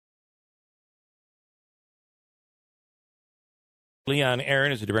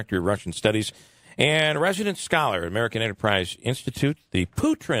Aron is the Director of Russian Studies and resident scholar at American Enterprise Institute. The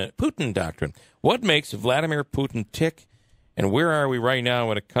Putin Doctrine. What makes Vladimir Putin tick, and where are we right now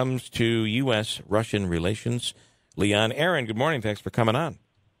when it comes to U.S.-Russian relations? Aron, good morning. Thanks for coming on.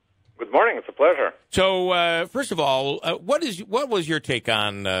 Good morning. It's a pleasure. So, first of all, what was your take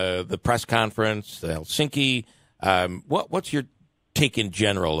on the press conference, the Helsinki? What's your take in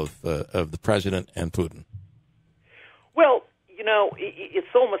general of the president and Putin? Well, you know, it's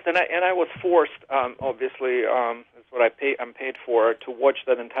almost, and I was forced, obviously, that's what I'm paid for, to watch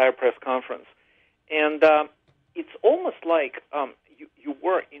that entire press conference, and it's almost like you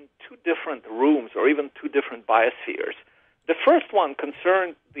were in two different rooms or even two different biospheres. The first one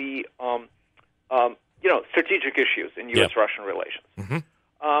concerned the strategic issues in U.S.-Russian relations,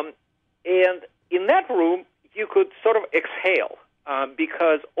 and in that room you could sort of exhale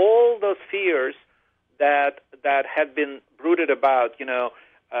because all those fears that had been brooded about,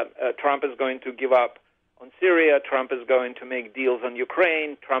 Trump is going to give up on Syria, Trump is going to make deals on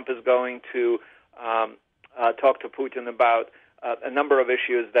Ukraine, Trump is going to talk to Putin about a number of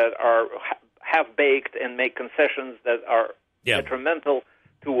issues that are half-baked and make concessions that are detrimental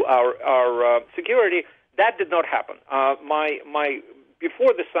to our security. That did not happen.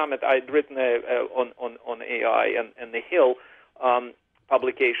 Before the summit, I'd written on AI and the Hill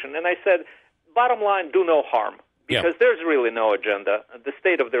publication, and I said, bottom line, do no harm, because there's really no agenda. The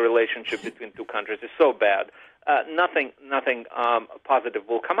state of the relationship between two countries is so bad. Nothing positive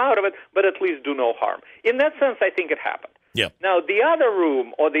will come out of it, but at least do no harm. In that sense, I think it happened. Now, the other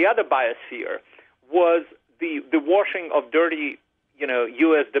room or the other biosphere was the washing of dirty,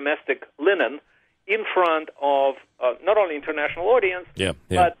 U.S. domestic linen in front of not only international audience,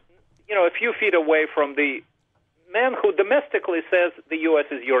 but a few feet away from the man who domestically says the U.S.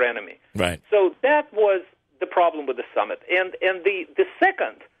 is your enemy. Right. So that was the problem with the summit. And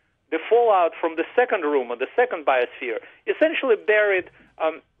the fallout from the second room or the second biosphere essentially buried,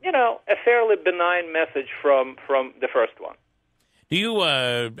 a fairly benign message from the first one. Do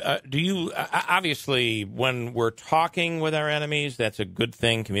you obviously, when we're talking with our enemies, that's a good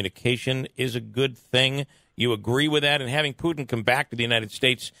thing. Communication is a good thing. You agree with that? And having Putin come back to the United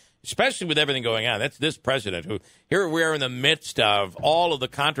States, especially with everything going on, that's this president who, here we are in the midst of all of the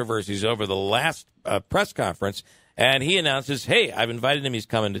controversies over the last press conference, and he announces, hey, I've invited him, he's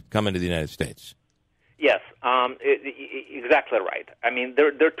coming to the United States. Yes, exactly right. I mean, there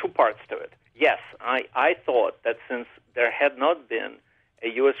are two parts to it. Yes, I thought that since there had not been a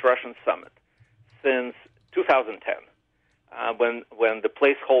U.S.-Russian summit since 2010, when the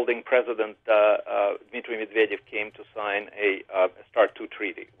place-holding president Dmitry Medvedev came to sign a START II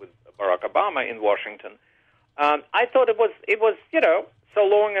treaty with Barack Obama in Washington, I thought it was so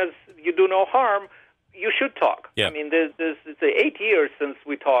long as you do no harm, you should talk. I mean, it's 8 years since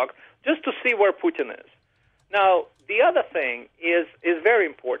we talked, just to see where Putin is. Now, the other thing is very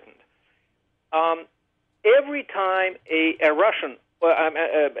important. Every time a Russian or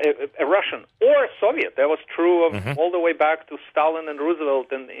a Soviet, that was true of all the way back to Stalin and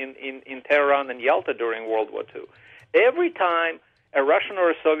Roosevelt in Tehran and Yalta during World War II. Every time a Russian or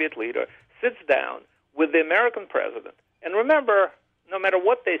a Soviet leader sits down with the American president, and remember, no matter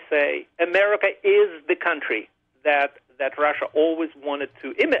what they say, America is the country that Russia always wanted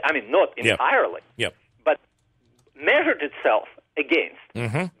to image. I mean, not entirely, but measured itself against.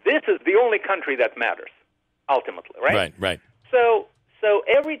 This is the only country that matters, ultimately, right? Right. So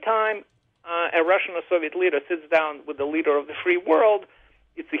every time a Russian or Soviet leader sits down with the leader of the free world,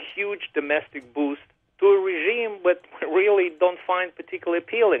 it's a huge domestic boost to a regime that really don't find particularly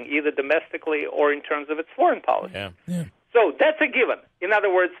appealing, either domestically or in terms of its foreign policy. So that's a given. In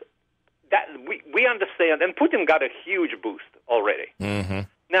other words, that we understand, and Putin got a huge boost already.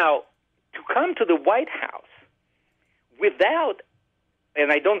 Now, to come to the White House without,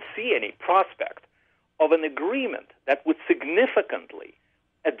 and I don't see any prospect of an agreement that would significantly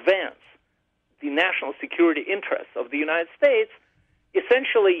advance the national security interests of the United States,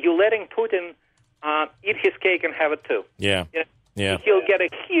 essentially you're letting Putin eat his cake and have it too. He'll get a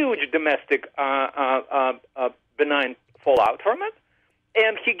huge domestic benign fallout from it,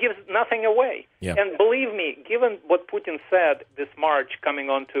 and he gives nothing away. And believe me, given what Putin said this March coming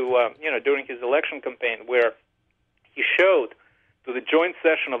on to, during his election campaign, where he showed to the joint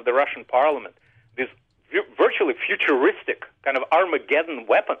session of the Russian parliament these virtually futuristic kind of Armageddon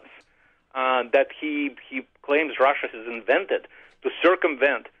weapons that he claims Russia has invented to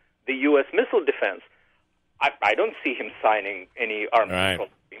circumvent the U.S. missile defense, I don't see him signing any arms control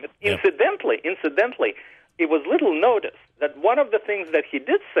agreement. Incidentally, it was little noticed that one of the things that he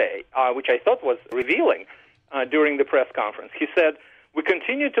did say, which I thought was revealing, during the press conference. He said, "We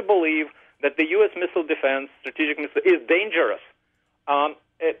continue to believe that the U.S. missile defense, strategic missile, is dangerous."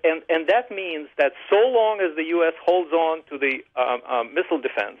 And that means that so long as the U.S. holds on to the missile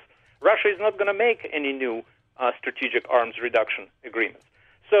defense, Russia is not going to make any new strategic arms reduction agreements.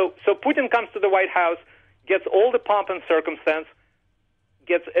 So Putin comes to the White House, gets all the pomp and circumstance,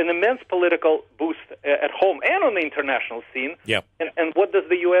 gets an immense political boost at home and on the international scene. Yep. And what does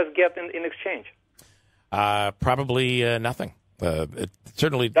the U.S. get in exchange? Probably nothing. It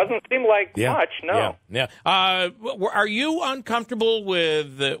certainly doesn't seem like much. No. Yeah. Are you uncomfortable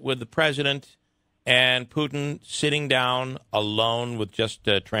with the president and Putin sitting down alone with just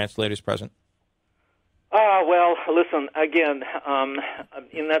translators present? Well, listen, again,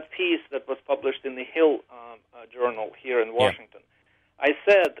 in that piece that was published in the Hill Journal here in Washington, I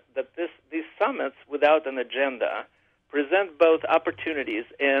said that these summits without an agenda present both opportunities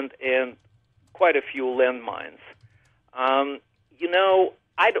and quite a few landmines.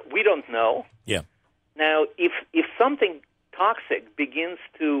 We don't know. Yeah. Now, if something toxic begins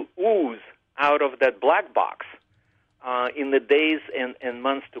to ooze out of that black box in the days and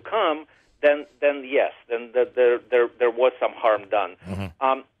months to come, then yes, then there was some harm done.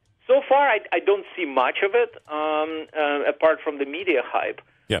 Mm-hmm. So far, I don't see much of it apart from the media hype.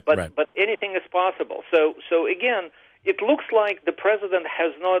 Yeah, but anything is possible. So again, it looks like the president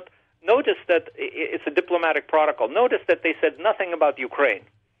has not noticed that it's a diplomatic protocol. Notice that they said nothing about Ukraine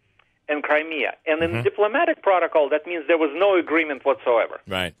and Crimea. And in the diplomatic protocol, that means there was no agreement whatsoever.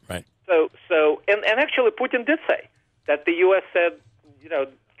 Right. So actually Putin did say that the U.S. said,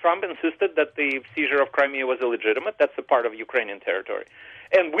 Trump insisted that the seizure of Crimea was illegitimate. That's a part of Ukrainian territory.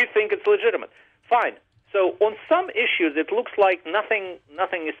 And we think it's legitimate. Fine. So on some issues, it looks like nothing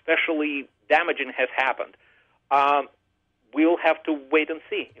especially damaging has happened. We'll have to wait and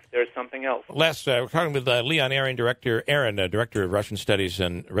see if there's something else. Les, we're talking with Leon Aron, Director of Russian Studies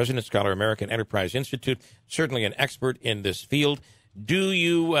and resident scholar, American Enterprise Institute, certainly an expert in this field. Do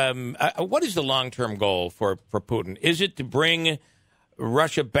you? What is the long-term goal for Putin? Is it to bring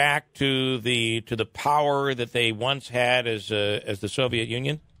Russia back to the power that they once had as the Soviet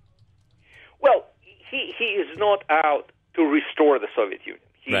Union? Well, he is not out to restore the Soviet Union.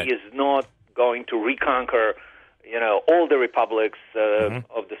 He is not going to reconquer all the republics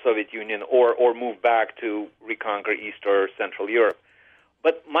of the Soviet Union or move back to reconquer East or Central Europe.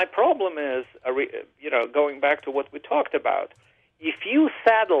 But my problem is, going back to what we talked about, if you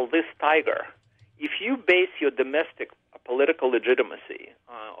saddle this tiger, if you base your domestic political legitimacy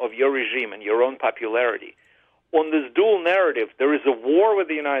of your regime and your own popularity on this dual narrative, there is a war with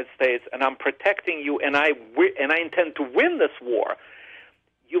the United States, and I'm protecting you, and I intend to win this war,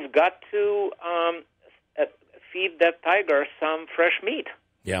 you've got to feed that tiger some fresh meat.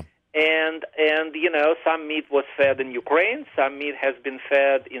 Yeah. And some meat was fed in Ukraine, some meat has been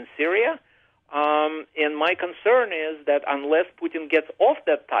fed in Syria. And my concern is that unless Putin gets off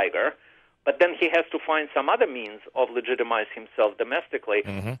that tiger, but then he has to find some other means of legitimize himself domestically,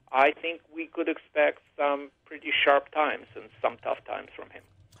 I think we could expect some pretty sharp times and some tough times from him.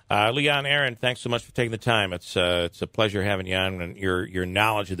 Leon Aron, thanks so much for taking the time. It's a pleasure having you on, and your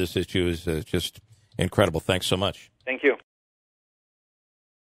knowledge of this issue is just incredible. Thanks so much. Thank you.